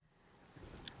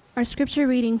Our scripture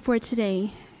reading for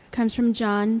today comes from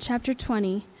John chapter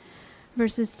 20,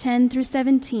 verses 10 through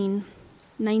 17,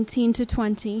 19 to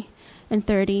 20, and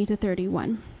 30 to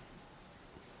 31.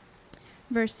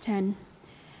 Verse 10.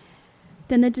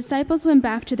 Then the disciples went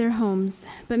back to their homes,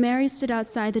 but Mary stood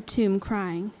outside the tomb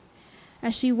crying.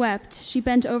 As she wept, she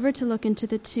bent over to look into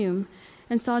the tomb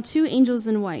and saw two angels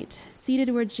in white, seated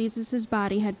where Jesus'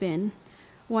 body had been,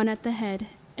 one at the head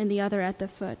and the other at the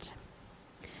foot.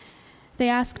 They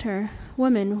asked her,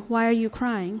 "Woman, why are you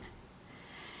crying?"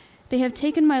 "They have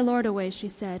taken my Lord away," she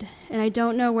said, "and I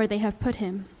don't know where they have put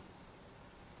him."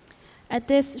 At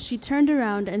this, she turned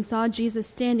around and saw Jesus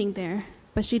standing there,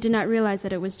 but she did not realize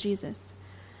that it was Jesus.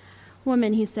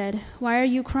 "Woman," he said, "why are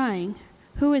you crying?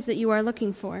 Who is it you are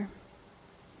looking for?"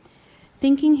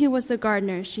 Thinking he was the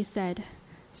gardener, she said,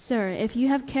 "Sir, if you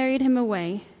have carried him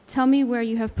away, tell me where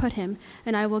you have put him,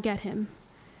 and I will get him."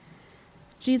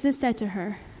 Jesus said to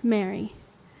her, "Mary."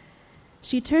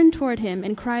 She turned toward him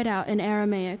and cried out in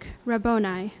Aramaic,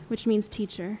 "Rabboni," which means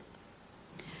teacher.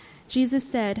 Jesus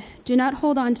said, "Do not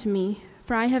hold on to me,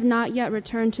 for I have not yet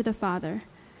returned to the Father.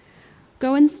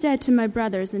 Go instead to my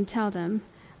brothers and tell them,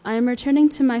 I am returning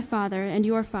to my Father and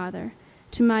your Father,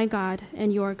 to my God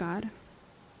and your God."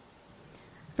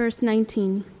 Verse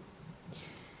 19.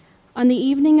 On the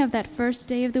evening of that first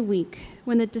day of the week,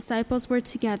 when the disciples were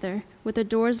together, with the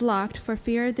doors locked for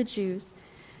fear of the Jews,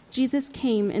 Jesus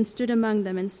came and stood among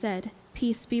them and said,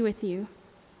 "Peace be with you."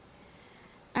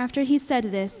 After he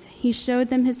said this, he showed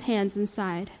them his hands and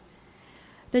side.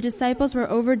 The disciples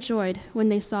were overjoyed when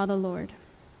they saw the Lord.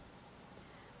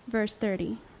 Verse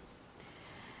 30.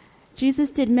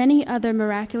 Jesus did many other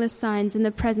miraculous signs in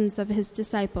the presence of his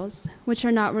disciples, which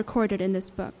are not recorded in this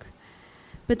book.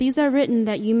 But these are written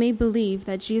that you may believe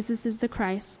that Jesus is the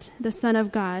Christ, the Son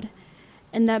of God,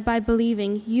 and that by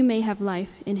believing you may have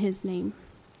life in his name.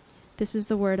 This is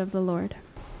the word of the Lord.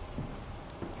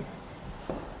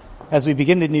 As we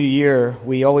begin the new year,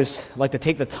 we always like to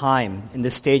take the time in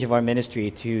this stage of our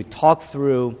ministry to talk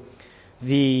through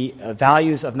the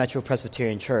values of Metro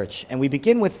Presbyterian Church. And we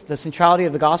begin with the centrality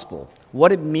of the gospel,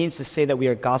 what it means to say that we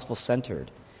are gospel-centered.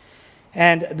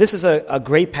 And this is a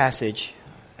great passage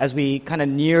as we kind of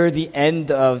near the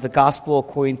end of the gospel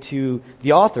according to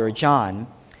the author, John.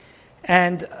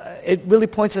 And it really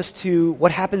points us to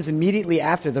what happens immediately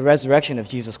after the resurrection of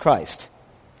Jesus Christ.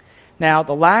 Now,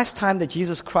 the last time that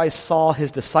Jesus Christ saw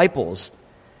his disciples,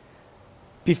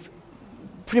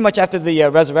 pretty much after the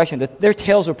resurrection, their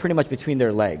tails were pretty much between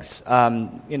their legs.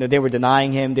 They were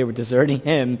denying him, they were deserting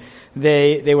him,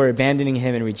 they were abandoning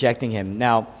him and rejecting him.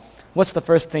 Now, what's the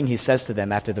first thing he says to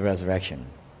them after the resurrection?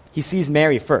 He sees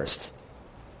Mary first.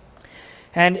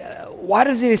 And why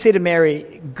does he say to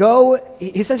Mary, go,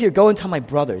 he says here, go and tell my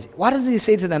brothers. Why does he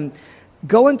say to them,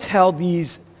 go and tell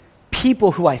these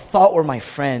people who I thought were my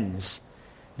friends,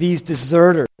 these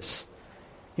deserters?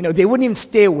 They wouldn't even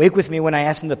stay awake with me when I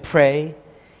asked them to pray.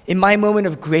 In my moment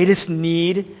of greatest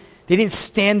need, they didn't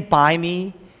stand by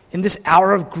me in this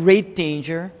hour of great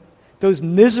danger. Those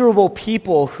miserable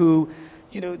people who,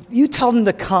 you tell them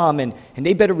to come and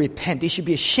they better repent. They should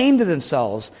be ashamed of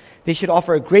themselves. They should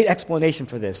offer a great explanation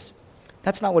for this.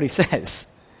 That's not what he says.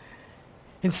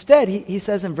 Instead, he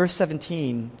says in verse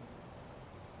 17,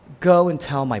 go and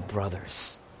tell my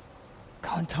brothers. Go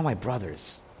and tell my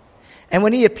brothers. And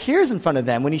when he appears in front of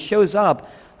them, when he shows up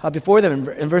before them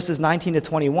in verses 19 to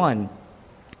 21,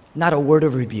 not a word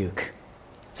of rebuke.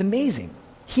 It's amazing.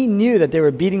 He knew that they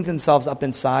were beating themselves up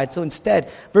inside. So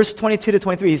instead, verse 22 to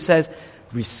 23, he says,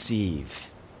 receive.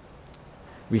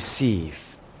 Receive.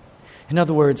 In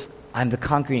other words, I'm the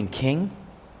conquering king.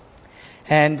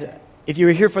 And if you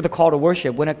were here for the call to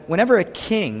worship, whenever a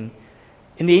king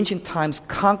in the ancient times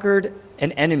conquered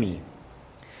an enemy,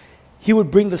 he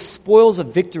would bring the spoils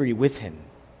of victory with him,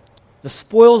 the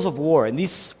spoils of war. And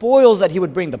these spoils that he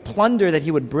would bring, the plunder that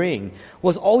he would bring,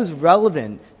 was always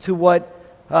relevant to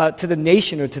to the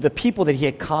nation or to the people that he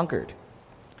had conquered.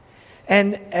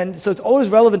 And so it's always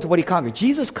relevant to what he conquered.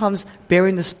 Jesus comes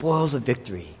bearing the spoils of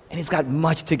victory, and he's got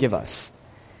much to give us.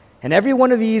 And every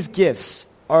one of these gifts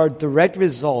are a direct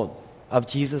result of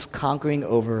Jesus conquering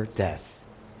over death,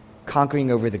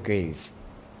 conquering over the grave.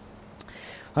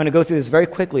 I'm going to go through this very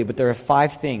quickly, but there are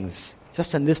 5 things,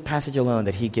 just in this passage alone,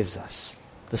 that he gives us.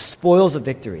 The spoils of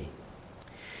victory.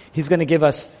 He's going to give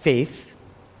us faith,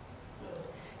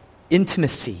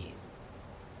 intimacy,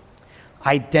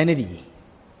 identity,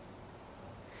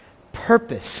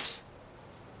 purpose,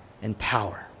 and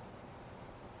power.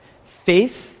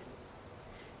 Faith,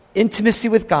 intimacy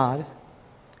with God,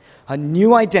 a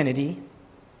new identity,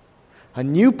 a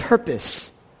new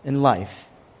purpose in life,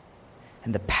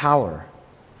 and the power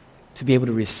to be able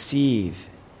to receive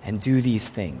and do these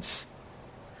things.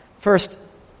 First,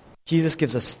 Jesus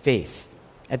gives us faith.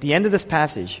 At the end of this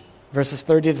passage, verses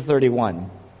 30 to 31,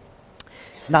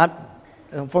 it's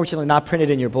unfortunately not printed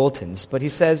in your bulletins, but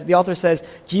the author says,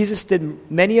 Jesus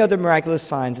did many other miraculous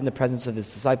signs in the presence of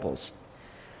his disciples,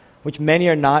 many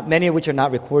of which are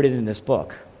not recorded in this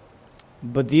book.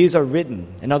 But these are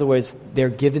written, in other words, they're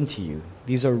given to you.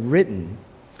 These are written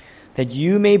that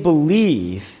you may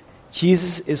believe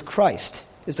Jesus is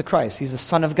the Christ. He's the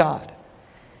Son of God.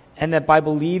 And that by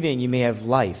believing you may have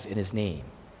life in his name.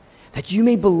 That you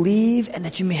may believe and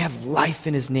that you may have life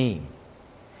in his name.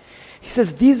 He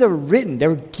says these are written,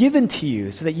 they're given to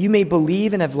you so that you may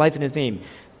believe and have life in his name.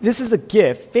 This is a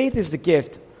gift. Faith is the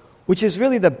gift, which is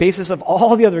really the basis of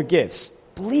all the other gifts.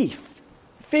 Belief,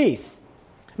 faith.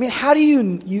 I mean, how do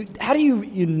you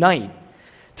unite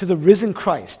to the risen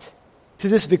Christ, to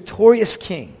this victorious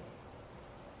King?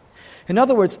 In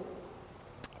other words,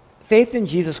 faith in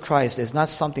Jesus Christ is not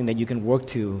something that you can work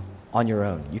to on your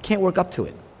own. You can't work up to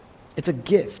it. It's a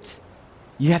gift.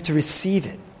 You have to receive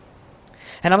it.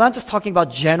 And I'm not just talking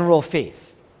about general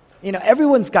faith.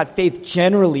 Everyone's got faith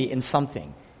generally in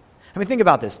something. I mean, think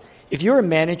about this. If you're a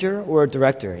manager or a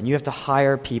director and you have to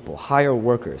hire people, hire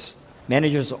workers,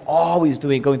 managers are always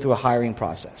going through a hiring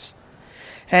process.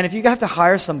 And if you have to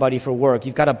hire somebody for work,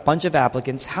 you've got a bunch of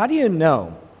applicants, how do you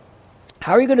know?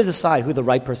 How are you going to decide who the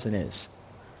right person is?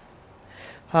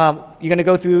 You're going to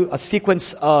go through a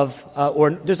sequence of, or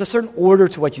there's a certain order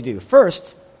to what you do.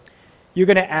 First, you're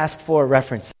going to ask for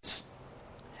references.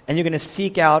 And you're going to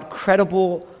seek out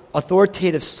credible,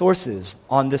 authoritative sources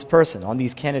on this person, on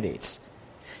these candidates.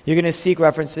 You're going to seek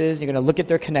references. You're going to look at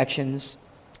their connections.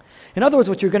 In other words,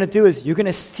 what you're going to do is you're going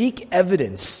to seek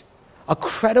evidence, a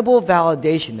credible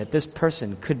validation that this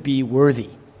person could be worthy,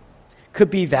 could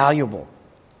be valuable.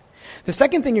 The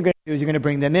second thing you're going to do is you're going to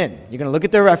bring them in. You're going to look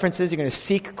at their references, you're going to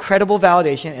seek credible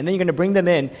validation, and then you're going to bring them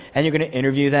in and you're going to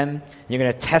interview them, you're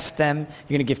going to test them,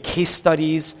 you're going to give case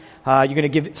studies,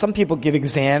 some people give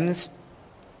exams.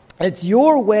 It's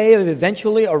your way of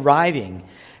eventually arriving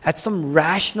at some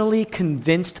rationally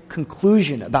convinced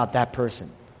conclusion about that person.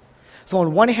 So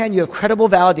on one hand, you have credible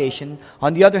validation.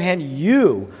 On the other hand,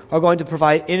 you are going to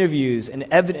provide interviews and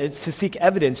evidence to seek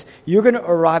evidence. You're going to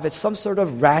arrive at some sort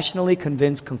of rationally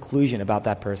convinced conclusion about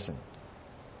that person.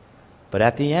 But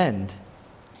at the end,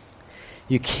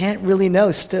 you can't really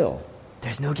know still.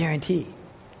 There's no guarantee.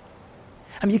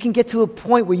 I mean, you can get to a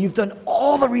point where you've done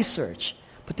all the research,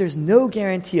 but there's no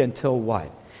guarantee until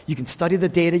what? You can study the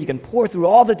data, you can pour through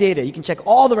all the data, you can check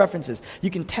all the references, you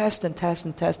can test and test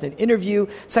and test and interview,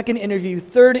 second interview,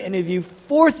 third interview,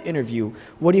 fourth interview.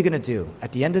 What are you going to do?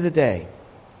 At the end of the day,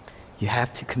 you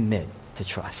have to commit to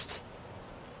trust.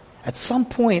 At some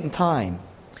point in time,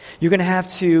 you're going to have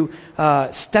to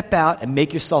step out and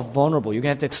make yourself vulnerable. You're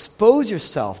going to have to expose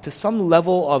yourself to some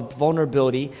level of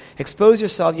vulnerability, expose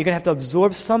yourself, you're going to have to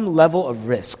absorb some level of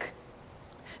risk.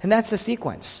 And that's the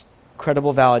sequence.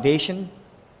 Credible validation,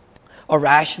 a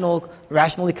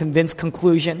rationally convinced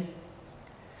conclusion.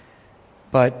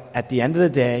 But at the end of the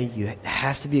day, it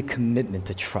has to be a commitment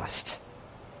to trust.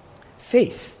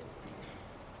 Faith.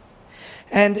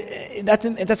 And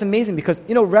that's amazing because,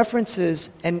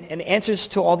 references and answers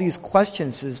to all these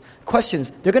questions,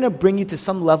 they're going to bring you to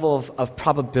some level of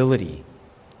probability.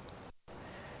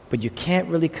 But you can't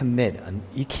really commit.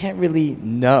 You can't really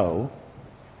know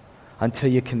until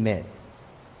you commit.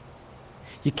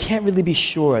 You can't really be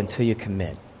sure until you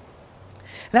commit. And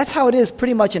that's how it is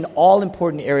pretty much in all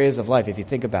important areas of life, if you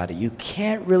think about it. You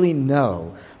can't really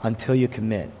know until you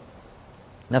commit.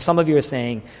 Now, some of you are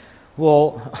saying,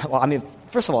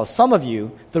 first of all, some of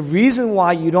you, the reason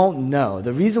why you don't know,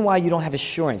 the reason why you don't have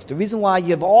assurance, the reason why you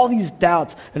have all these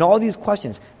doubts and all these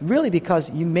questions, really because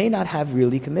you may not have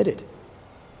really committed.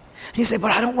 And you say,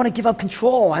 but I don't want to give up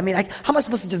control. I mean, how am I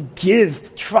supposed to just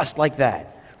give trust like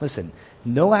that? Listen,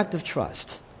 no act of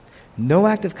trust, no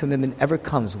act of commitment ever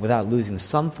comes without losing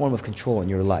some form of control in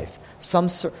your life, some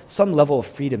level of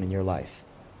freedom in your life.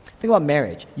 Think about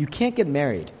marriage. You can't get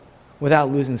married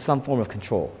without losing some form of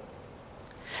control.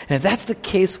 And if that's the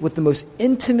case with the most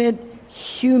intimate,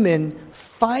 human,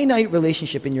 finite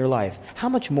relationship in your life, how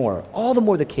much more, all the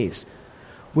more the case,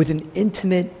 with an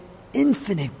intimate,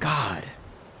 infinite God,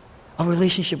 a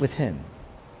relationship with Him.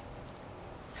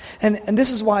 And this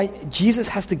is why Jesus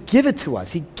has to give it to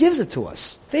us. He gives it to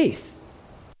us, faith.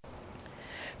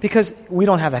 Because we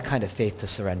don't have that kind of faith to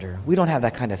surrender. We don't have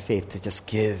that kind of faith to just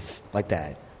give like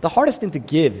that. The hardest thing to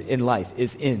give in life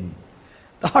is in.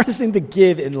 The hardest thing to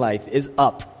give in life is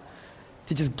up.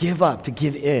 To just give up, to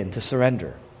give in, to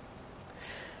surrender.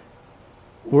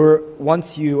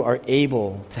 once you are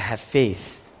able to have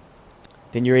faith,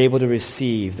 then you're able to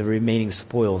receive the remaining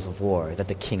spoils of war that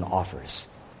the king offers.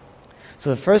 So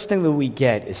the first thing that we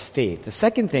get is faith. The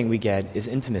second thing we get is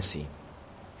intimacy.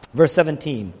 Verse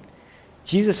 17,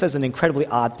 Jesus says an incredibly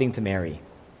odd thing to Mary.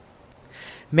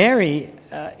 Mary,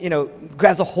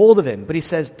 grabs a hold of him, but he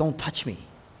says, "Don't touch me."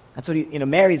 That's what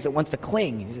Mary wants to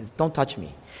cling. He says, "Don't touch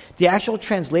me." The actual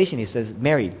translation, he says,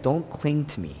 "Mary, don't cling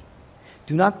to me.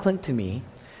 Do not cling to me,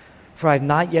 for I have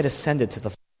not yet ascended to the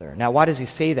Father." Now, why does he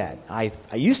say that? I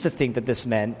used to think that this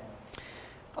meant,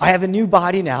 I have a new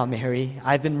body now, Mary.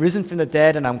 I've been risen from the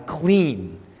dead and I'm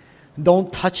clean.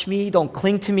 Don't touch me. Don't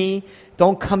cling to me.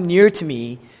 Don't come near to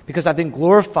me because I've been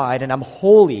glorified and I'm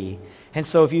holy. And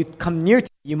so if you come near to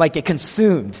me, you might get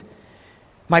consumed.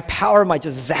 My power might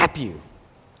just zap you.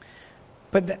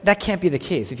 But that can't be the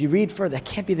case. If you read further, that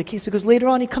can't be the case because later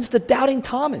on he comes to doubting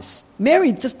Thomas.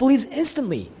 Mary just believes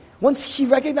instantly once she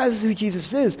recognizes who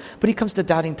Jesus is, but he comes to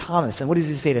doubting Thomas. And what does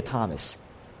he say to Thomas?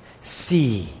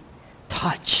 "See,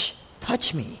 touch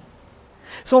me."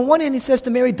 So on one hand he says to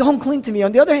Mary, "Don't cling to me."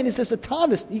 On the other hand he says to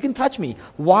Thomas, "You can touch me."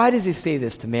 Why does he say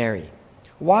this to Mary?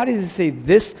 Why does he say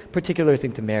this particular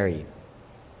thing to Mary,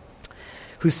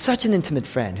 who's such an intimate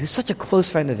friend, who's such a close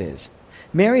friend of his?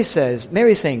 Mary's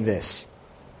saying this,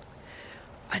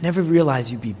 "I never realized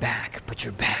you'd be back, but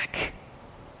you're back.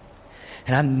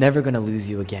 And I'm never going to lose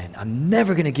you again. I'm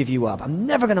never going to give you up. I'm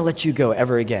never going to let you go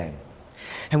ever again."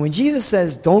 And when Jesus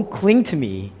says, "Don't cling to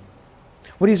me,"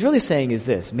 what he's really saying is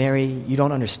this: Mary, you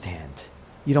don't understand.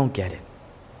 You don't get it.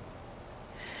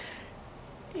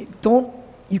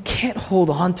 You can't hold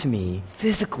on to me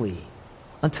physically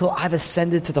until I've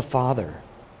ascended to the Father.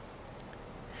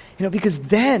 Because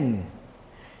then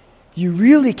you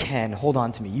really can hold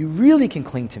on to me. You really can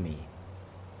cling to me.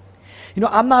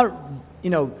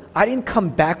 I didn't come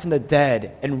back from the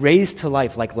dead and raised to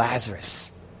life like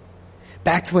Lazarus,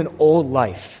 back to an old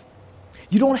life.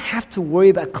 You don't have to worry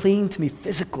about clinging to me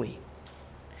physically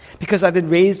because I've been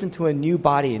raised into a new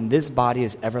body, and this body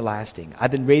is everlasting.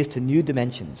 I've been raised to new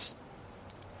dimensions.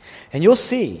 And you'll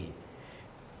see,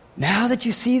 now that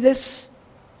you see this,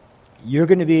 you're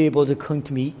going to be able to cling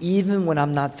to me even when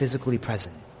I'm not physically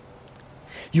present.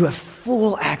 You have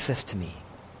full access to me.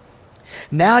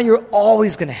 Now you're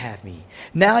always going to have me.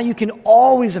 Now you can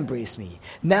always embrace me.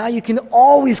 Now you can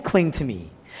always cling to me.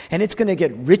 And it's going to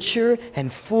get richer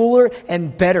and fuller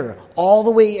and better all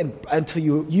the way until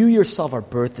you yourself are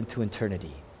birthed into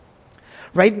eternity.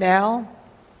 Right now,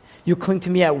 you cling to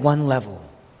me at one level.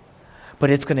 But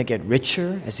it's going to get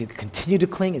richer as you continue to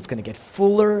cling. It's going to get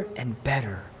fuller and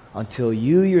better until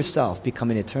you yourself become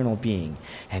an eternal being.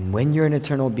 And when you're an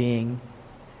eternal being,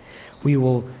 we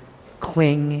will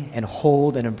cling and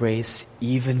hold and embrace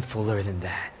even fuller than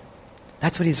that.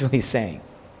 That's what he's really saying.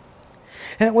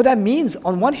 And what that means,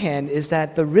 on one hand, is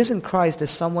that the risen Christ is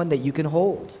someone that you can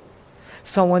hold,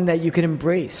 someone that you can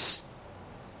embrace.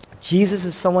 Jesus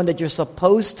is someone that you're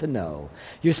supposed to know.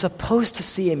 You're supposed to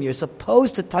see him. You're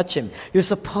supposed to touch him. You're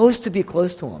supposed to be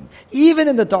close to him, even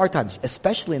in the dark times,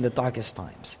 especially in the darkest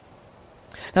times.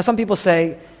 Now, some people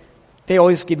say, they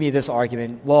always give me this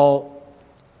argument, well,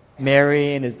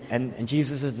 Mary and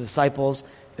Jesus' disciples,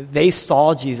 they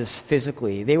saw Jesus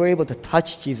physically. They were able to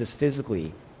touch Jesus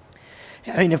physically.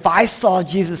 I mean, if I saw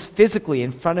Jesus physically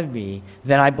in front of me,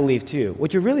 then I believe too.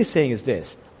 What you're really saying is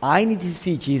this: I need to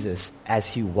see Jesus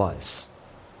as he was.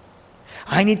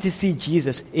 I need to see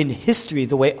Jesus in history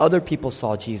the way other people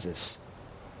saw Jesus.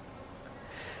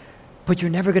 But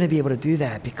you're never going to be able to do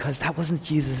that because that wasn't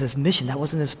Jesus' mission. That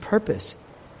wasn't his purpose.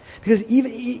 Because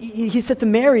even he said to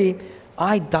Mary,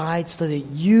 I died so that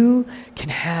you can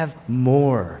have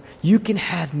more. You can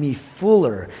have me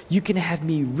fuller. You can have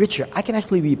me richer. I can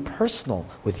actually be personal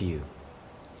with you.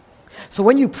 So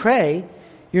when you pray,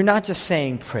 you're not just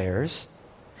saying prayers.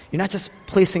 You're not just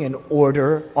placing an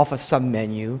order off of some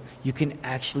menu. You can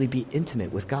actually be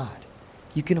intimate with God.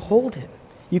 You can hold him.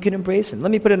 You can embrace him.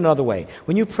 Let me put it another way.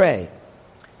 When you pray,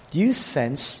 do you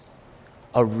sense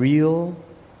the reality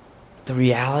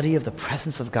of the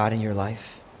presence of God in your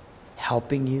life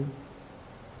helping you?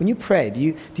 When you pray,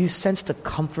 do you sense the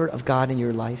comfort of God in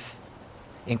your life,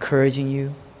 encouraging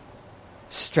you,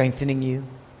 strengthening you,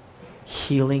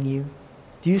 healing you?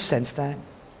 Do you sense that?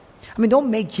 I mean,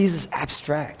 don't make Jesus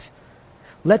abstract.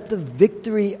 Let the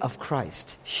victory of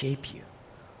Christ shape you.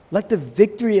 Let the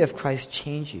victory of Christ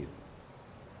change you.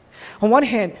 On one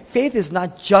hand, faith is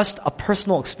not just a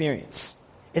personal experience.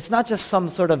 It's not just some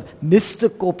sort of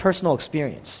mystical personal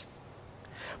experience.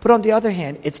 But on the other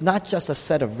hand, it's not just a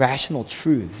set of rational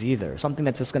truths either, something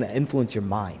that's just going to influence your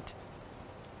mind.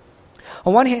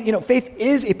 On one hand, faith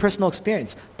is a personal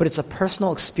experience, but it's a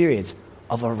personal experience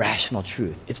of a rational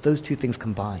truth. It's those two things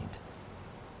combined.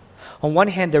 On one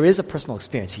hand, there is a personal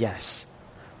experience, yes,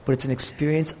 but it's an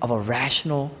experience of a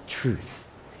rational truth.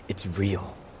 It's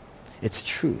real. It's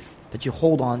truth that you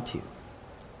hold on to.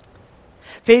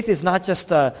 Faith is not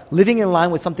just living in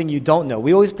line with something you don't know.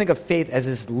 We always think of faith as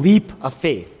this leap of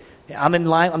faith. I'm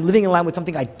living in line with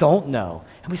something I don't know.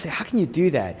 And we say, how can you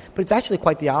do that? But it's actually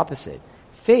quite the opposite.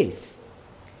 Faith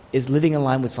is living in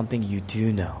line with something you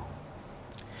do know.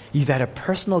 You've had a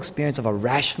personal experience of a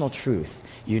rational truth.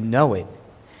 You know it,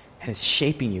 and it's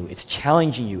shaping you. It's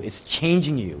challenging you. It's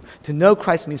changing you. To know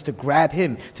Christ means to grab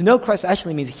him. To know Christ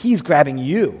actually means he's grabbing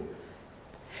you.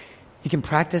 You can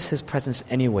practice his presence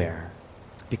anywhere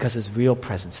because his real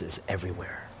presence is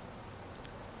everywhere.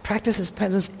 Practice his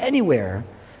presence anywhere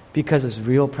because his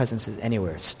real presence is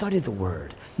anywhere. Study the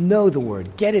Word. Know the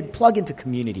Word. Get it. Plug into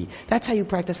community. That's how you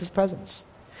practice his presence.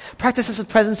 Practice his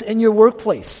presence in your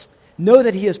workplace. Know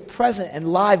that he is present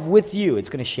and live with you. It's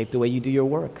going to shape the way you do your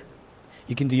work.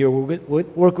 You can do your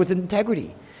work with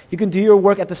integrity. You can do your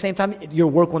work at the same time. Your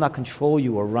work will not control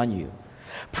you or run you.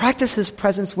 Practice his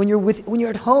presence when you're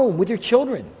at home with your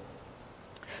children.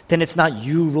 Then it's not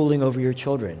you ruling over your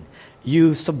children,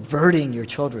 you subverting your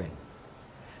children,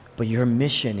 but your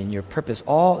mission and your purpose,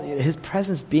 all his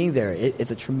presence being there,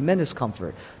 it's a tremendous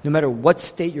comfort, no matter what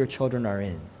state your children are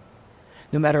in,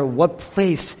 no matter what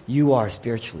place you are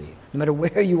spiritually, no matter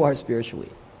where you are spiritually.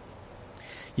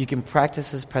 You can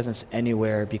practice his presence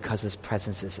anywhere because his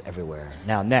presence is everywhere.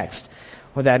 Now, next,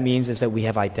 what that means is that we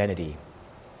have identity.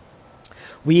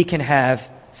 We can have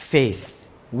faith.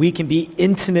 We can be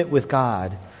intimate with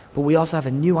God, but we also have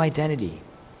a new identity.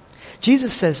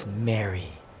 Jesus says, Mary.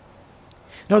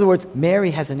 In other words,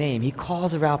 Mary has a name. He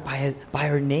calls her out by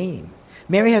her name.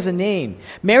 Mary has a name.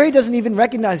 Mary doesn't even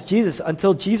recognize Jesus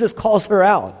until Jesus calls her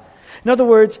out. In other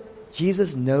words,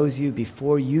 Jesus knows you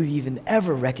before you even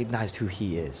ever recognized who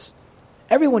he is.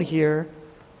 Everyone here,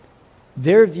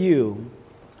 their view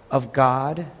of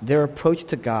God, their approach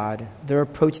to God, their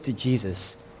approach to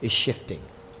Jesus is shifting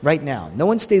right now. No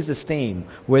one stays the same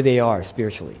where they are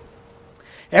spiritually.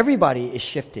 Everybody is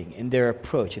shifting in their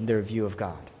approach and their view of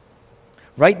God.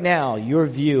 Right now, your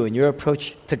view and your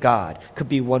approach to God could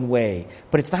be one way,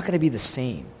 but it's not going to be the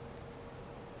same.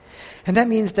 And that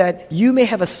means that you may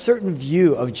have a certain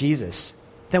view of Jesus,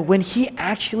 that when you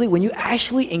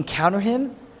actually encounter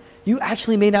him, you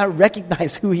actually may not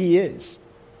recognize who he is.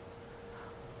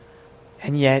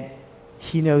 And yet,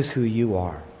 he knows who you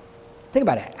are. Think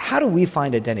about it. How do we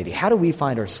find identity? How do we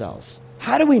find ourselves?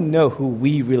 How do we know who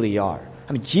we really are?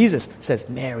 I mean, Jesus says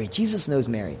Mary. Jesus knows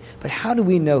Mary. But how do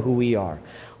we know who we are?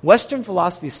 Western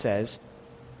philosophy says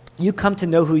you come to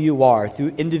know who you are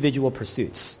through individual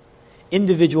pursuits. I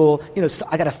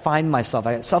got to find myself.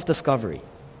 I got self-discovery.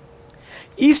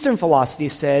 Eastern philosophy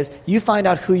says you find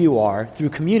out who you are through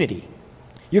community.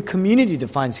 Your community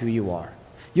defines who you are.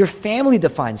 Your family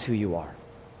defines who you are.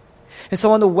 And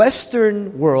so in the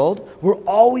Western world, we're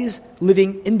always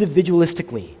living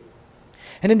individualistically.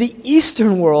 And in the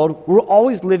Eastern world, we're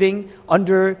always living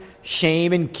under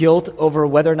shame and guilt over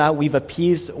whether or not we've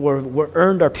appeased or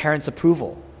earned our parents'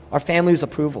 approval, our family's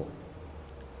approval.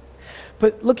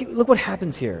 But look what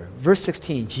happens here. Verse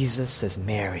 16, Jesus says,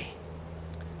 Mary.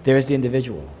 There's the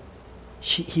individual.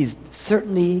 He's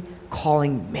certainly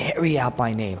calling Mary out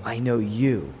by name. I know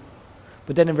you.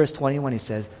 But then in verse 21, he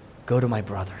says, go to my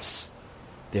brothers.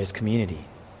 There's community.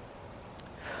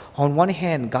 On one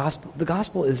hand, the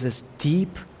gospel is this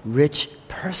deep, rich,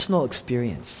 personal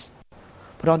experience.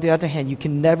 But on the other hand, you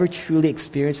can never truly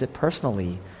experience it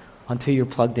personally until you're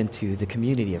plugged into the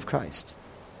community of Christ.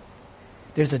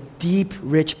 There's a deep,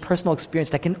 rich, personal experience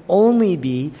that can only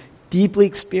be deeply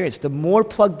experienced. The more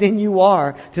plugged in you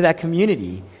are to that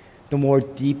community, the more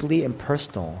deeply and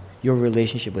personal your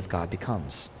relationship with God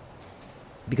becomes.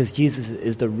 Because Jesus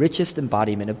is the richest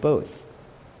embodiment of both.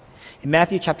 In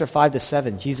Matthew chapter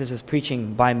 5-7, Jesus is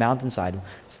preaching by a mountainside,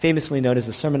 famously known as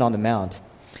the Sermon on the Mount.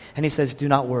 And he says, do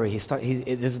not worry.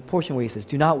 There's a portion where he says,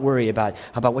 do not worry about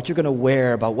what you're going to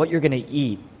wear, about what you're going to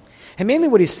eat. And mainly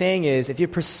what he's saying is, if you're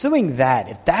pursuing that,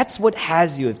 if that's what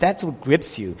has you, if that's what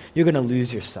grips you, you're going to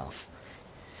lose yourself.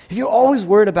 If you're always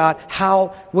worried about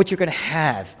what you're going to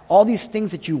have, all these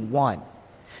things that you want,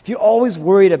 if you're always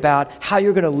worried about how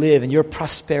you're going to live and your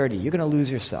prosperity, you're going to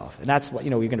lose yourself. And that's what,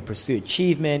 you're going to pursue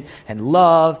achievement and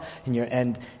love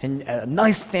and a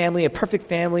nice family, a perfect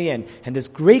family, and this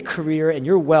great career and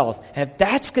your wealth. And if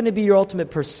that's going to be your ultimate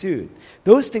pursuit,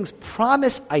 those things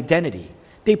promise identity.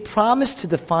 They promise to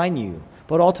define you.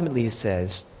 But ultimately, he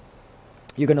says,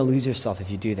 you're going to lose yourself if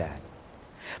you do that.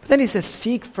 But then he says,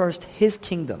 seek first his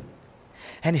kingdom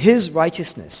and his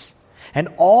righteousness. And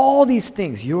all these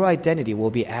things, your identity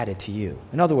will be added to you.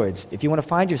 In other words, if you want to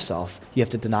find yourself, you have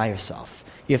to deny yourself.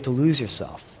 You have to lose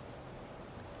yourself.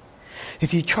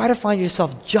 If you try to find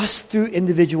yourself just through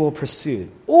individual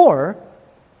pursuit, or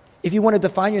if you want to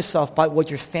define yourself by what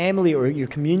your family or your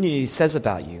community says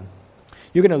about you,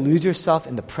 you're going to lose yourself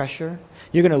in the pressure.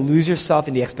 You're going to lose yourself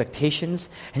in the expectations,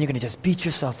 and you're going to just beat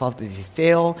yourself up if you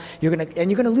fail. You're going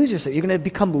to lose yourself. You're going to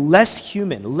become less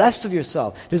human, less of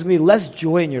yourself. There's going to be less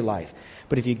joy in your life.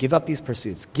 But if you give up these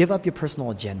pursuits, give up your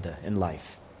personal agenda in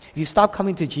life. If you stop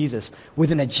coming to Jesus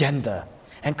with an agenda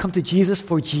and come to Jesus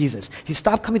for Jesus, if you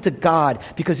stop coming to God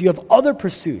because you have other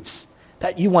pursuits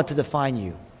that you want to define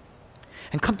you,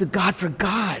 and come to God,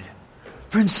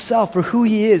 for himself, for who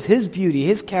he is, his beauty,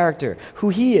 his character, who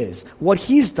he is, what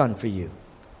he's done for you,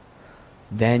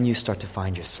 then you start to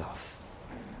find yourself.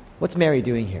 What's Mary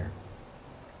doing here?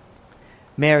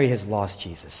 Mary has lost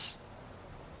Jesus.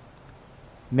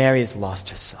 Mary has lost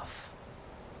herself.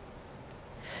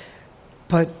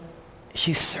 But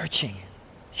she's searching.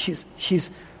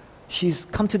 She's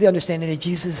come to the understanding that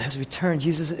Jesus has returned.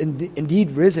 Jesus is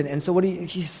indeed risen. And so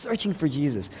she's searching for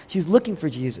Jesus. She's looking for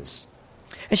Jesus.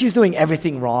 And she's doing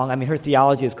everything wrong. I mean, her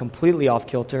theology is completely off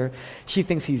kilter. She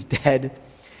thinks he's dead.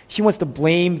 She wants to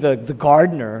blame the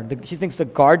gardener. She thinks the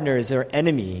gardener is her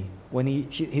enemy when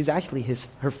he's actually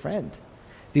her friend.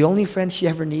 The only friend she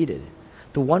ever needed.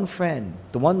 The one friend,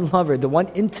 the one lover, the one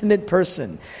intimate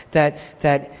person that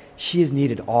she has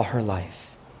needed all her life.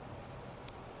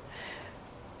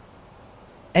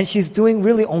 And she's doing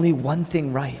really only one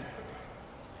thing right.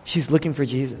 She's looking for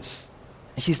Jesus.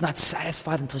 And she's not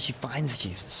satisfied until she finds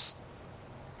Jesus.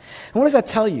 And what does that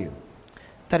tell you?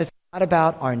 That it's not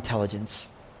about our intelligence.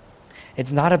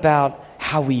 It's not about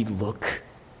how we look.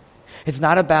 It's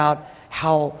not about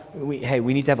how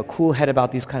we need to have a cool head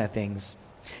about these kind of things.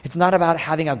 It's not about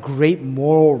having a great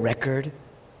moral record.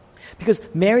 Because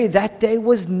Mary that day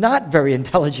was not very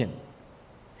intelligent.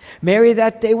 Mary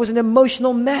that day was an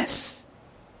emotional mess.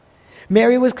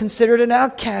 Mary was considered an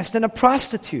outcast and a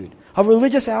prostitute, a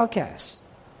religious outcast.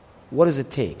 What does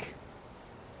it take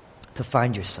to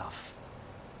find yourself?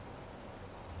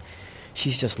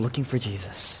 She's just looking for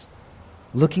Jesus,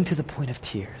 looking to the point of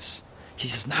tears.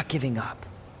 She's just not giving up.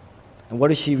 And what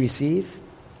does she receive?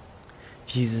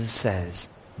 Jesus says,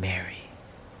 Mary.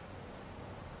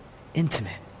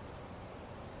 Intimate.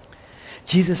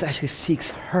 Jesus actually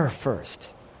seeks her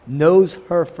first, knows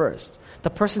her first. The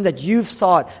person that you've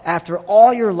sought after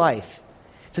all your life.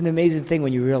 It's an amazing thing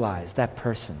when you realize that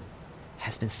person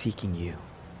has been seeking you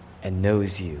and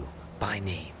knows you by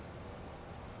name.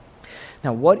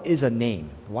 Now, what is a name?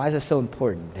 Why is it so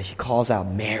important that she calls out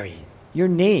Mary? Your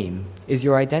name is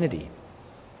your identity.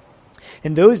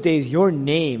 In those days, your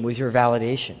name was your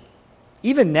validation.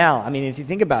 Even now, I mean, if you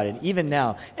think about it, even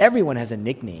now, everyone has a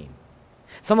nickname.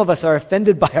 Some of us are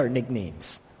offended by our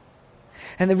nicknames.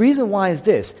 And the reason why is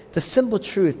this, the simple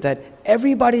truth that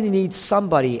everybody needs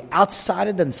somebody outside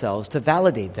of themselves to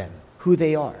validate them, who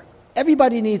they are.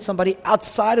 Everybody needs somebody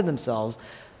outside of themselves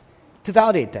to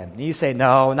validate them. And you say,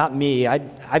 no, not me.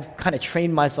 I've kind of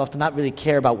trained myself to not really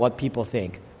care about what people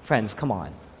think. Friends, come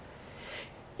on.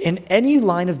 In any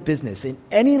line of business, in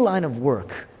any line of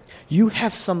work, you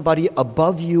have somebody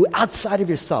above you, outside of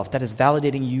yourself, that is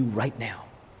validating you right now.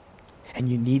 And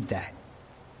you need that.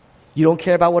 You don't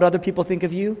care about what other people think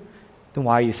of you? Then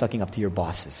why are you sucking up to your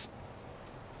bosses?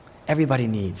 Everybody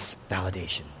needs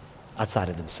validation outside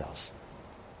of themselves.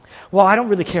 Well, I don't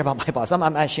really care about my boss. I'm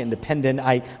actually independent.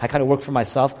 I kind of work for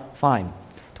myself. Fine.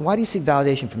 Then why do you seek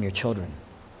validation from your children?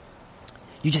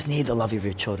 You just need the love of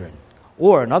your children.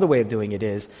 Or another way of doing it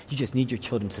is, you just need your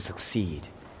children to succeed.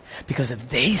 Because if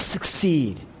they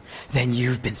succeed, then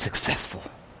you've been successful.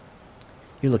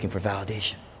 You're looking for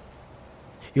validation.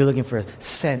 You're looking for a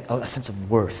sense of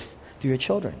worth through your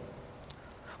children.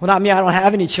 Well, not me, I don't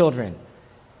have any children.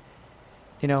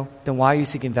 Then why are you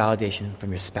seeking validation from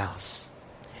your spouse?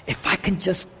 If I can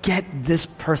just get this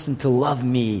person to love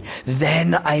me,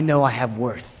 then I know I have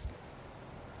worth.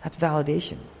 That's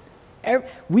validation.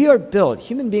 We are built,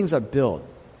 human beings are built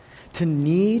to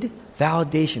need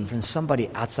validation from somebody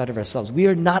outside of ourselves. We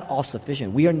are not all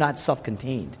sufficient. We are not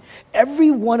self-contained. Every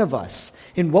one of us,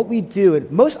 in what we do,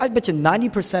 I bet you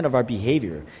 90% of our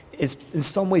behavior is in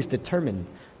some ways determined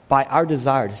by our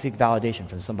desire to seek validation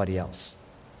from somebody else.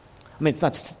 I mean, it's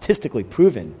not statistically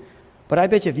proven, but I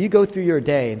bet you if you go through your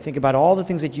day and think about all the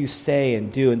things that you say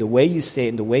and do and the way you say it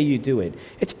and the way you do it,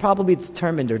 it's probably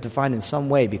determined or defined in some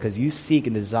way because you seek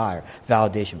and desire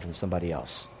validation from somebody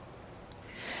else.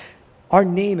 Our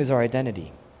name is our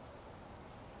identity.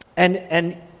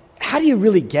 And how do you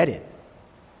really get it?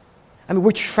 I mean,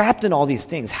 we're trapped in all these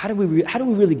things. How do we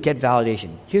really get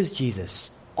validation? Here's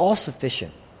Jesus, all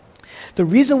sufficient. The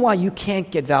reason why you can't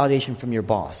get validation from your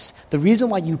boss, the reason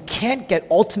why you can't get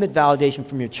ultimate validation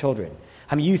from your children,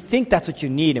 I mean, you think that's what you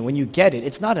need, and when you get it,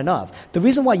 it's not enough. The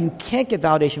reason why you can't get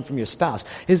validation from your spouse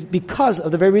is because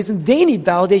of the very reason they need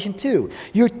validation too.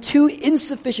 You're two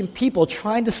insufficient people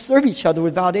trying to serve each other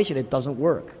with validation. It doesn't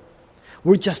work.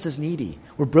 We're just as needy.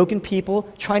 We're broken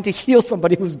people trying to heal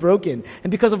somebody who's broken. And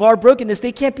because of our brokenness,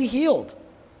 they can't be healed.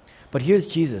 But here's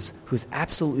Jesus, who's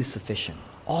absolutely sufficient,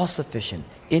 all sufficient,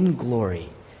 in glory.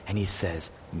 And he says,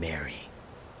 Mary,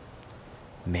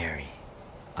 Mary,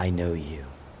 I know you.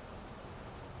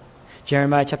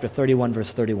 Jeremiah chapter 31,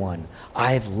 verse 31.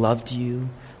 I have loved you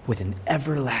with an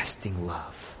everlasting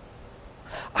love.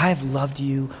 I have loved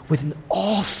you with an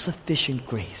all-sufficient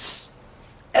grace.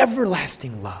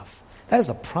 Everlasting love. That is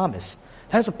a promise.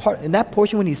 That is a part, in that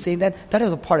portion when he's saying that, that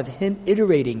is a part of him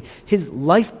iterating his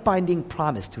life-binding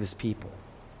promise to his people.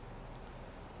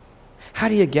 How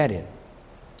do you get it?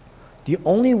 The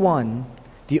only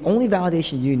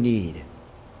validation you need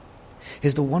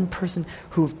is the one person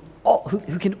who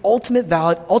can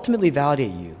ultimately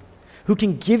validate you, who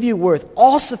can give you worth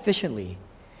all sufficiently,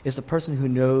 is the person who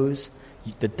knows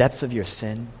the depths of your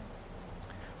sin,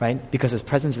 right? Because his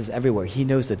presence is everywhere. He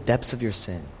knows the depths of your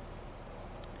sin,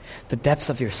 the depths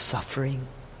of your suffering.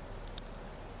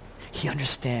 He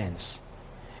understands.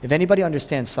 If anybody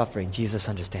understands suffering, Jesus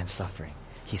understands suffering.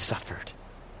 He suffered.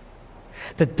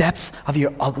 The depths of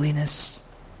your ugliness.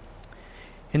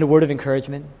 In the word of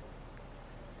encouragement,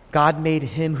 God made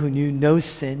him who knew no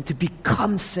sin to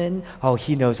become sin. Oh,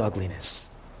 he knows ugliness.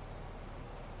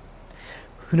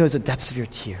 Who knows the depths of your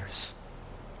tears?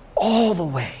 All the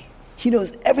way. He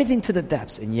knows everything to the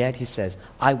depths. And yet he says,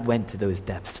 I went to those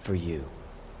depths for you.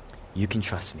 You can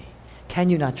trust me. Can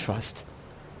you not trust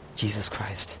Jesus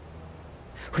Christ,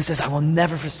 who says, I will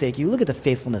never forsake you? Look at the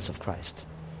faithfulness of Christ.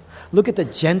 Look at the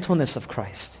gentleness of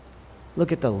Christ.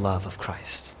 Look at the love of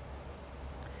Christ.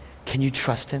 Can you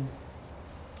trust him?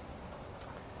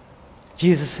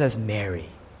 Jesus says, Mary.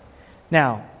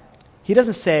 Now, he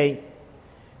doesn't say,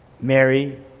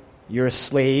 Mary, you're a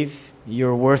slave,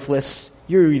 you're worthless,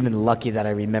 you're even lucky that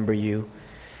I remember you.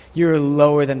 You're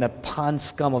lower than the pond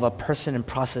scum of a person and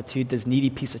prostitute, this needy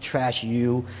piece of trash,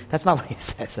 you. That's not what he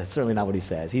says. That's certainly not what he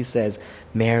says. He says,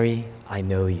 Mary, I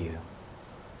know you.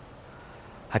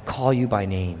 I call you by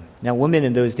name. Now, women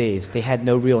in those days, they had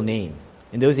no real name.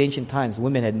 In those ancient times,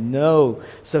 women had no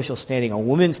social standing. A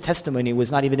woman's testimony was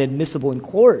not even admissible in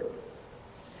court.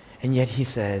 And yet he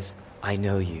says, I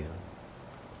know you.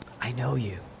 I know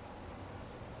you.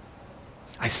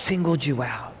 I singled you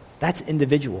out. That's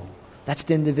individual. That's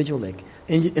the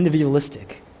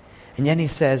individualistic. And then he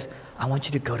says, I want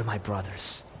you to go to my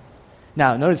brothers.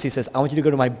 Now, notice he says, I want you to go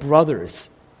to my brothers.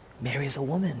 Mary is a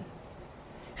woman.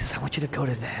 He says, I want you to go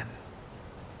to them.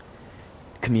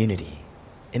 Community,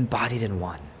 embodied in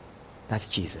one. That's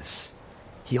Jesus.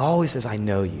 He always says, I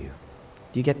know you.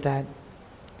 Do you get that?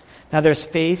 Now there's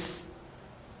faith,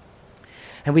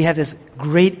 and we have this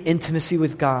great intimacy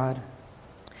with God,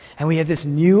 and we have this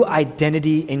new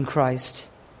identity in Christ.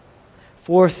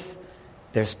 Fourth,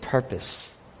 there's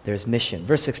purpose. There's mission.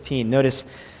 Verse 16,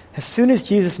 notice, as soon as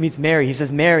Jesus meets Mary, he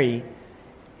says, Mary,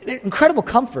 incredible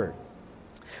comfort.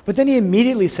 But then he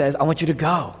immediately says, I want you to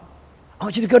go. I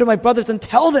want you to go to my brothers and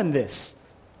tell them this.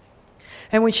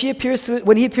 And when he appears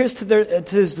to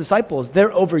his disciples,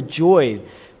 they're overjoyed.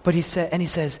 But he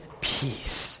says,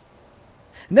 peace.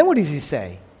 And then what does he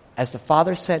say? As the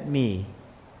Father sent me,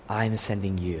 I'm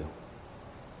sending you.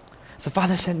 As the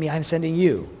Father sent me, I'm sending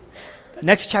you.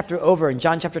 Next chapter over, in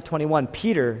John chapter 21,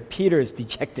 Peter is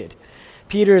dejected.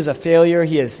 Peter is a failure.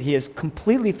 He has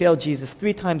completely failed Jesus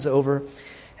 3 times over.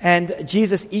 And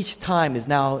Jesus each time is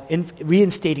now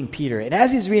reinstating Peter. And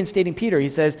as he's reinstating Peter, he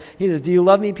says, do you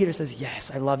love me? Peter says,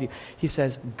 yes, I love you. He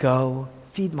says, go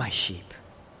feed my sheep.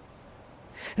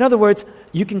 In other words,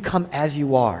 you can come as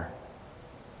you are,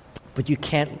 but you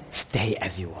can't stay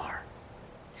as you are.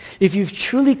 If you've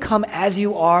truly come as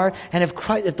you are, and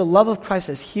if the love of Christ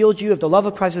has healed you, if the love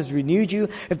of Christ has renewed you,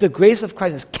 if the grace of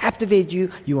Christ has captivated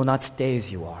you, you will not stay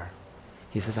as you are.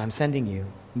 He says, I'm sending you.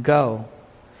 Go.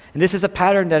 And this is a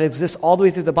pattern that exists all the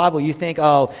way through the Bible. You think,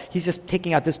 oh, he's just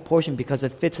taking out this portion because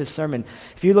it fits his sermon.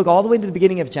 If you look all the way to the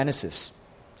beginning of Genesis,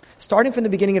 starting from the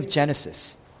beginning of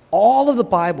Genesis, all of the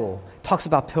Bible talks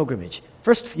about pilgrimage.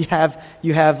 First, you have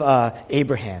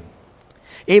Abraham.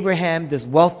 Abraham, this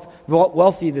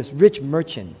wealthy, this rich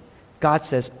merchant. God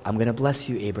says, I'm going to bless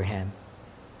you, Abraham.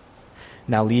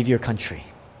 Now leave your country.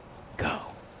 Go.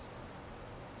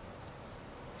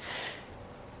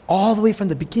 All the way from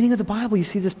the beginning of the Bible, you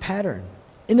see this pattern.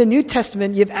 In the New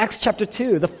Testament, you have Acts chapter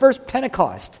 2, the first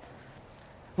Pentecost.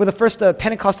 Where the first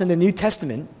Pentecost in the New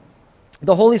Testament,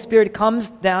 the Holy Spirit comes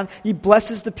down, He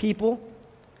blesses the people,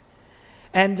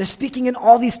 and they're speaking in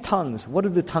all these tongues. What do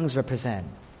the tongues represent?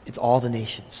 It's all the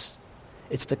nations.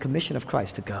 It's the commission of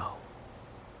Christ to go.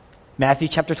 Matthew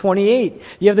chapter 28,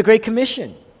 you have the Great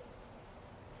Commission.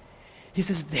 He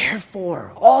says,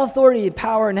 therefore, all authority and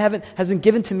power in heaven has been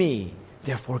given to me.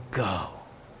 Therefore, go.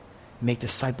 Make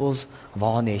disciples of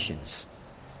all nations,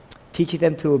 teaching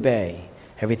them to obey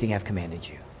everything I've commanded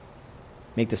you.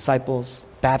 Make disciples,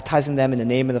 baptizing them in the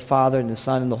name of the Father and the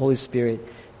Son and the Holy Spirit,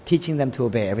 teaching them to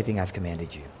obey everything I've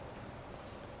commanded you.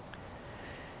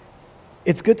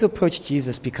 It's good to approach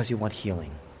Jesus because you want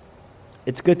healing.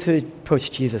 It's good to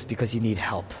approach Jesus because you need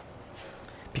help,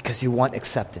 because you want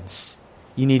acceptance.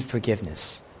 You need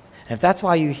forgiveness. And if that's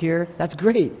why you're here, that's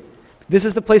great. This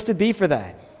is the place to be for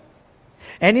that.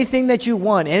 Anything that you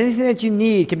want, anything that you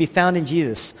need can be found in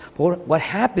Jesus. But what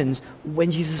happens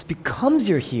when Jesus becomes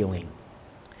your healing?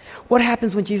 What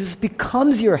happens when Jesus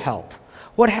becomes your help?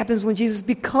 What happens when Jesus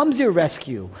becomes your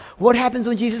rescue? What happens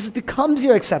when Jesus becomes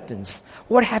your acceptance?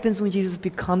 What happens when Jesus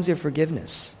becomes your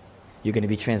forgiveness? You're going to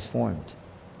be transformed.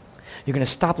 You're going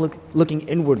to stop looking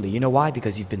inwardly. You know why?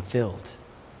 Because you've been filled.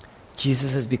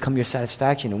 Jesus has become your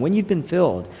satisfaction. And when you've been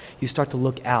filled, you start to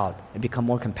look out and become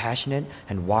more compassionate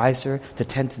and wiser to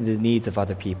tend to the needs of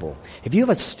other people. If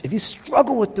you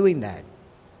struggle with doing that,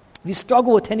 if you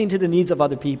struggle with tending to the needs of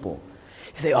other people,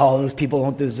 you say, oh, those people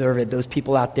don't deserve it. Those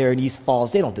people out there in East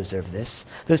Falls, they don't deserve this.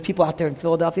 Those people out there in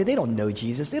Philadelphia, they don't know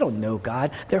Jesus. They don't know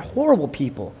God. They're horrible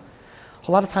people.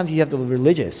 A lot of times you have the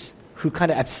religious who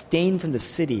kind of abstain from the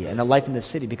city and the life in the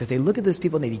city because they look at those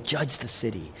people and they judge the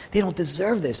city. They don't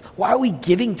deserve this. Why are we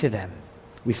giving to them?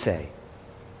 We say.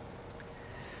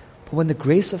 But when the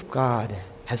grace of God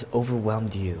has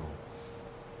overwhelmed you,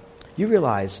 you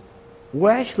realize we're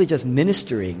actually just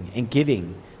ministering and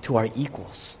giving to our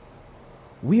equals.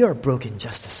 We are broken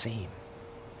just the same.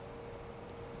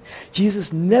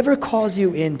 Jesus never calls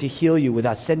you in to heal you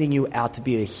without sending you out to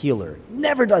be a healer.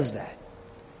 Never does that.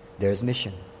 There's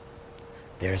mission.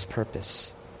 There's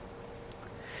purpose.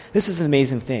 This is an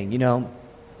amazing thing. You know,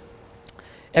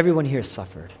 everyone here has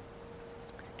suffered.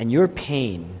 And your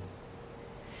pain,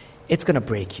 it's going to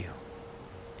break you.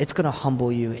 It's going to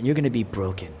humble you, and you're going to be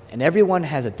broken. And everyone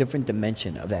has a different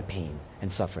dimension of that pain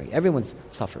and suffering. Everyone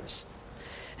suffers.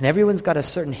 And everyone's got a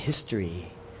certain history,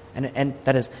 and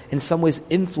that has in some ways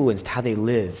influenced how they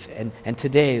live. And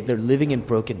today, they're living in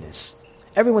brokenness.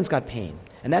 Everyone's got pain,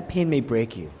 and that pain may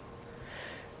break you.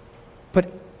 But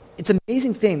it's an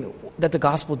amazing thing that the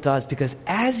gospel does, because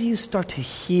as you start to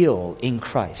heal in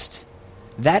Christ,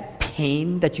 that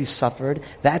pain that you suffered,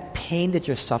 that pain that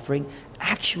you're suffering,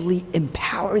 actually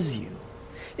empowers you.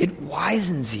 It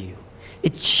wisens you.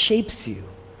 It shapes you.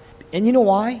 And you know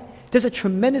why? There's a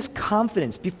tremendous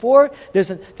confidence. Before, there's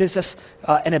this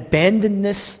an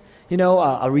abandonedness,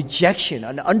 a rejection,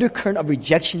 an undercurrent of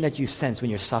rejection that you sense when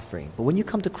you're suffering. But when you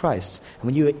come to Christ, and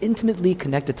when you are intimately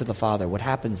connected to the Father, what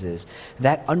happens is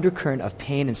that undercurrent of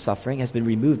pain and suffering has been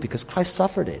removed because Christ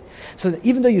suffered it. So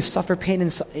even though you suffer pain,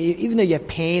 even though you have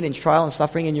pain and trial and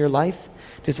suffering in your life,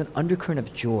 there's an undercurrent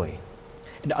of joy,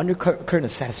 an undercurrent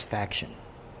of satisfaction.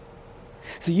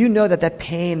 So you know that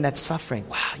pain, that suffering,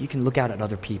 wow, you can look out at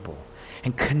other people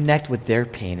and connect with their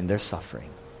pain and their suffering.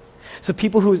 So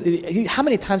how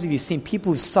many times have you seen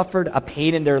people who suffered a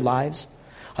pain in their lives,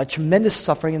 a tremendous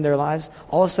suffering in their lives,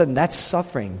 all of a sudden that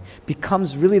suffering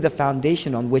becomes really the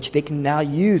foundation on which they can now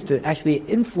use to actually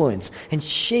influence and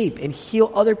shape and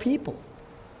heal other people.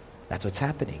 That's what's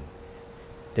happening.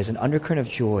 There's an undercurrent of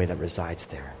joy that resides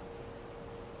there.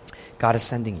 God is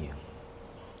sending you.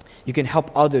 You can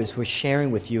help others who are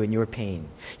sharing with you in your pain.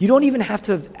 You don't even have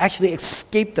to actually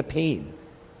escape the pain.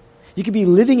 You could be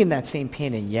living in that same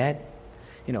pain, and yet,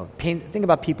 pain. Think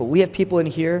about people. We have people in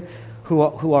here who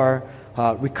are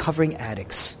recovering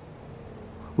addicts.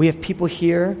 We have people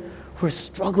here who are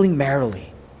struggling maritally,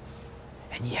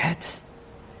 and yet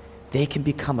they can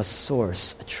become a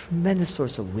tremendous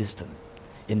source of wisdom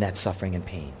in that suffering and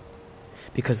pain,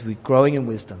 because we're growing in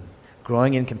wisdom,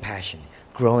 growing in compassion,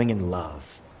 growing in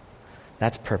love.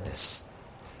 That's purpose.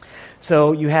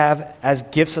 So you have, as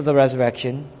gifts of the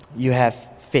resurrection, you have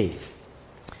faith.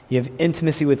 You have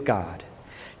intimacy with God.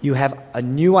 You have a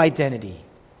new identity.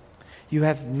 You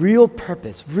have real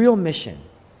purpose, real mission.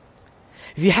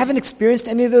 If you haven't experienced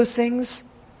any of those things,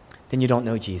 then you don't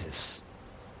know Jesus.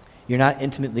 You're not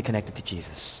intimately connected to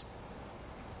Jesus.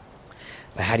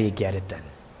 But how do you get it then?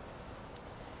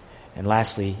 And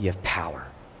lastly, you have power.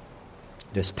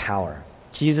 There's power.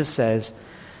 Jesus says,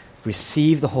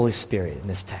 receive the Holy Spirit in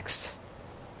this text.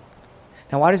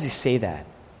 Now, why does he say that?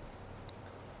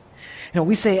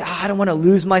 We say, I don't want to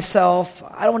lose myself.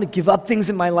 I don't want to give up things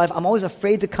in my life. I'm always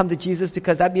afraid to come to Jesus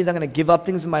because that means I'm going to give up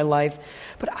things in my life.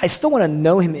 But I still want to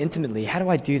know him intimately. How do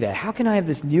I do that? How can I have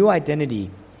this new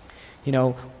identity,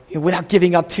 without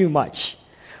giving up too much?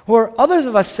 Or others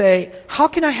of us say, how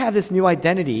can I have this new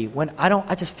identity when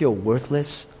I just feel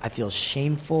worthless, I feel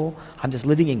shameful, I'm just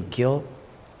living in guilt?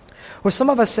 Or some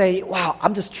of us say, wow,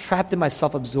 I'm just trapped in my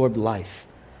self-absorbed life.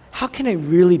 How can I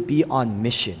really be on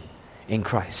mission in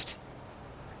Christ?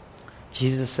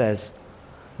 Jesus says,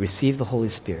 receive the Holy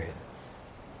Spirit.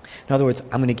 In other words,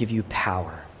 I'm going to give you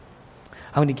power.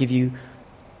 I'm going to give you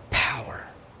power.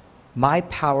 My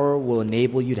power will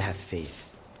enable you to have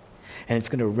faith. And it's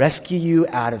going to rescue you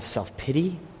out of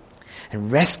self-pity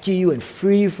and rescue you and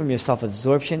free you from your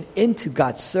self-absorption into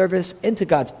God's service, into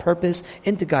God's purpose,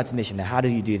 into God's mission. Now, how do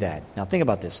you do that? Now, think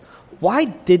about this. Why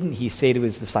didn't he say to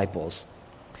his disciples,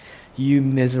 you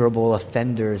miserable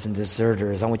offenders and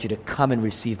deserters, I want you to come and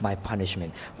receive my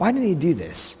punishment? Why didn't he do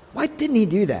this? Why didn't he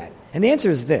do that? And the answer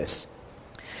is this.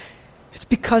 It's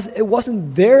because it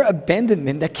wasn't their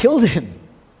abandonment that killed him.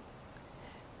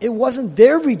 It wasn't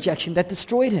their rejection that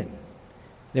destroyed him.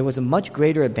 There was a much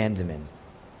greater abandonment,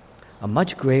 a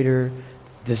much greater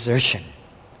desertion,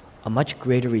 a much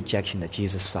greater rejection that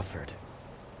Jesus suffered.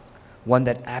 One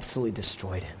that absolutely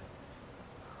destroyed him.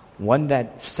 One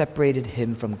that separated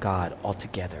him from God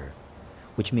altogether,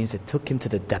 which means it took him to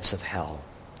the depths of hell.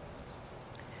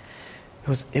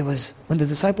 It was when the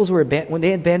disciples when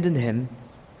they abandoned him,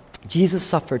 Jesus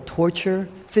suffered torture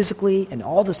physically and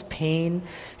all this pain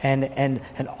and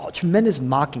all, tremendous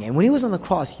mocking. And when he was on the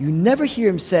cross, you never hear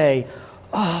him say,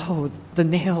 oh, the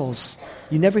nails.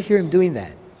 You never hear him doing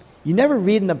that. You never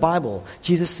read in the Bible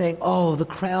Jesus saying, oh, the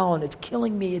crown, it's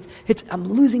killing me. I'm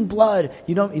losing blood.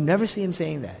 You never see him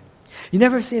saying that. You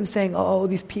never see him saying, oh,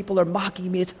 these people are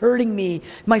mocking me. It's hurting me.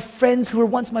 My friends who were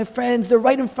once my friends, they're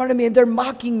right in front of me and they're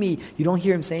mocking me. You don't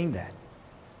hear him saying that.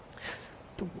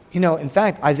 In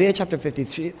fact, Isaiah chapter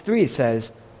 53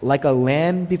 says, like a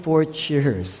lamb before it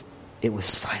shears, it was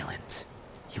silent.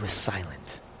 He was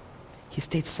silent. He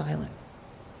stayed silent.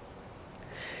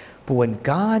 But when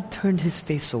God turned his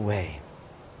face away,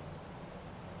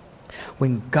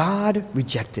 when God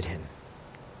rejected him,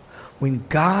 when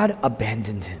God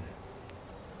abandoned him,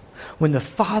 when the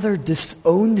Father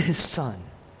disowned his Son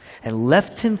and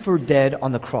left him for dead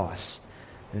on the cross,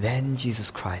 then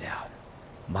Jesus cried out,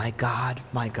 my God,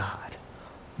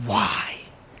 why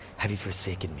have you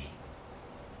forsaken me?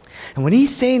 And when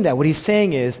he's saying that, what he's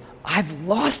saying is, I've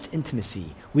lost intimacy.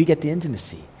 We get the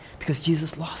intimacy because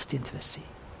Jesus lost the intimacy.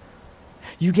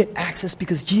 You get access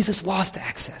because Jesus lost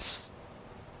access.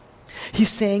 He's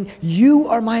saying, you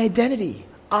are my identity.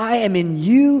 I am in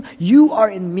you, you are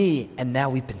in me, and now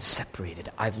we've been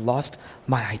separated. I've lost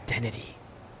my identity.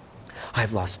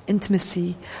 I've lost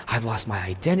intimacy. I've lost my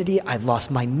identity. I've lost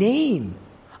my name.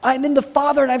 I'm in the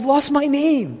Father and I've lost my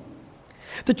name.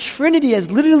 The Trinity has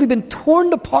literally been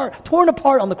torn apart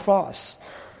on the cross.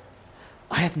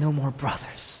 I have no more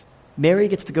brothers. Mary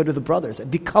gets to go to the brothers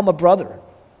and become a brother.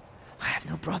 I have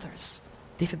no brothers.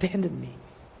 They've abandoned me.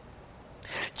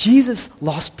 Jesus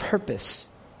lost purpose.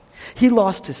 He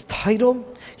lost his title.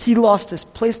 He lost his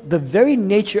place. The very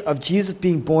nature of Jesus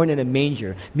being born in a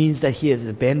manger means that he has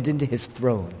abandoned his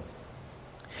throne.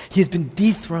 He has been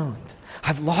dethroned.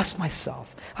 I've lost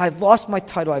myself. I've lost my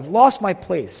title. I've lost my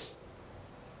place.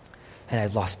 And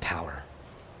I've lost power.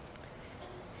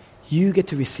 You get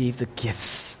to receive the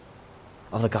gifts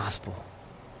of the gospel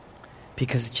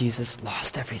because Jesus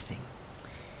lost everything.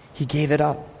 He gave it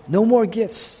up. No more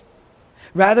gifts.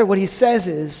 Rather, what he says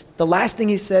is, the last thing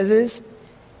he says is,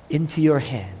 into your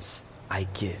hands I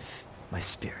give my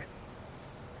spirit.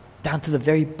 Down to the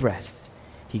very breath,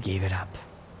 he gave it up.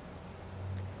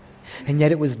 And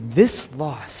yet it was this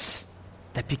loss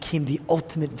that became the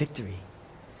ultimate victory.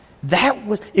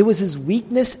 It was his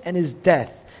weakness and his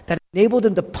death that enabled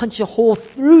him to punch a hole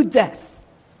through death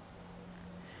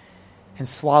and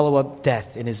swallow up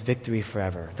death in his victory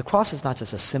forever. The cross is not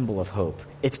just a symbol of hope.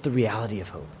 It's the reality of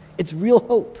hope. It's real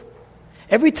hope.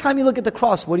 Every time you look at the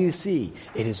cross, what do you see?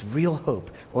 It is real hope,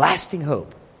 lasting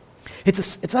hope.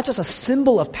 It's not just a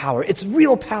symbol of power. It's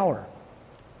real power.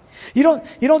 You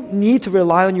don't need to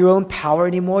rely on your own power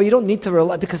anymore. You don't need to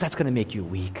rely, because that's going to make you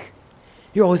weak.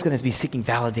 You're always going to be seeking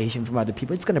validation from other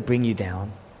people. It's going to bring you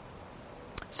down.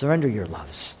 Surrender your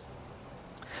loves.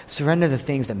 Surrender the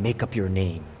things that make up your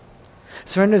name.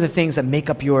 Surrender the things that make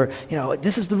up your,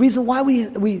 this is the reason why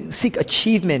we seek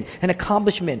achievement and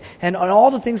accomplishment and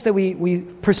all the things that we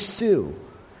pursue.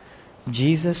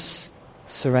 Jesus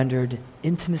surrendered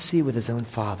intimacy with his own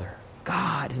Father,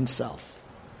 God himself,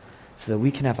 so that we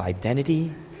can have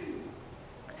identity,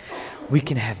 we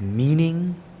can have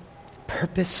meaning,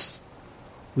 purpose,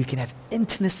 we can have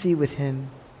intimacy with him,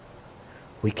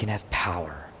 we can have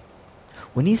power.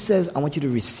 When he says, I want you to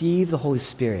receive the Holy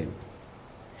Spirit,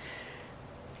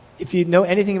 if you know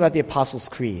anything about the Apostles'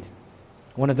 Creed,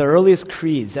 one of the earliest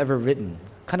creeds ever written,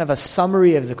 kind of a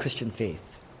summary of the Christian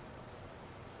faith,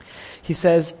 he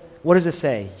says, what does it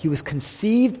say? He was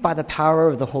conceived by the power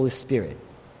of the Holy Spirit.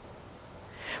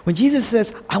 When Jesus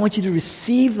says, I want you to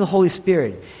receive the Holy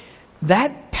Spirit,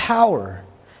 that power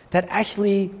that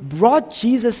actually brought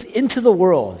Jesus into the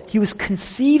world, he was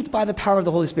conceived by the power of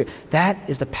the Holy Spirit. That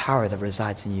is the power that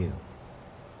resides in you.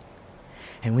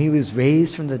 And when he was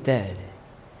raised from the dead,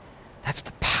 that's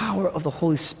the power of the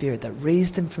Holy Spirit that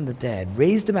raised him from the dead,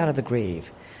 raised him out of the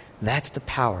grave. That's the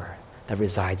power that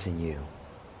resides in you.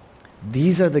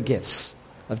 These are the gifts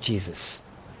of Jesus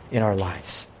in our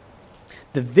lives.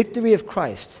 The victory of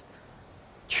Christ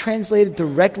translated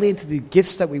directly into the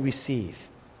gifts that we receive.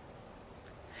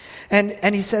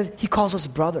 And he says, he calls us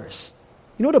brothers.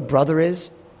 You know what a brother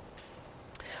is?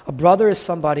 A brother is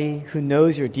somebody who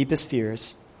knows your deepest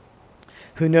fears,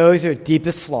 who knows your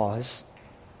deepest flaws,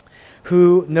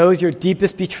 who knows your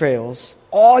deepest betrayals,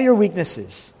 all your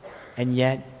weaknesses, and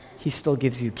yet he still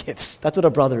gives you gifts. That's what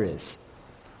a brother is.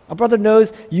 A brother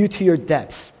knows you to your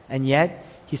depths, and yet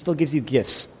he still gives you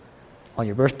gifts. On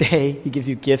your birthday, he gives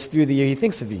you gifts through the year. He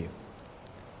thinks of you.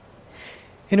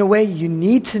 In a way, you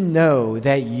need to know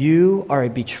that you are a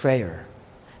betrayer,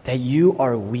 that you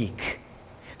are weak,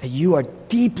 that you are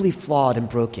deeply flawed and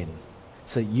broken,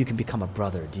 so that you can become a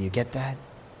brother. Do you get that?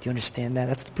 Do you understand that?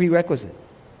 That's the prerequisite.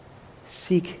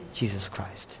 Seek Jesus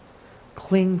Christ.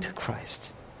 Cling to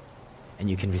Christ, and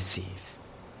you can receive.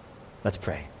 Let's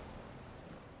pray.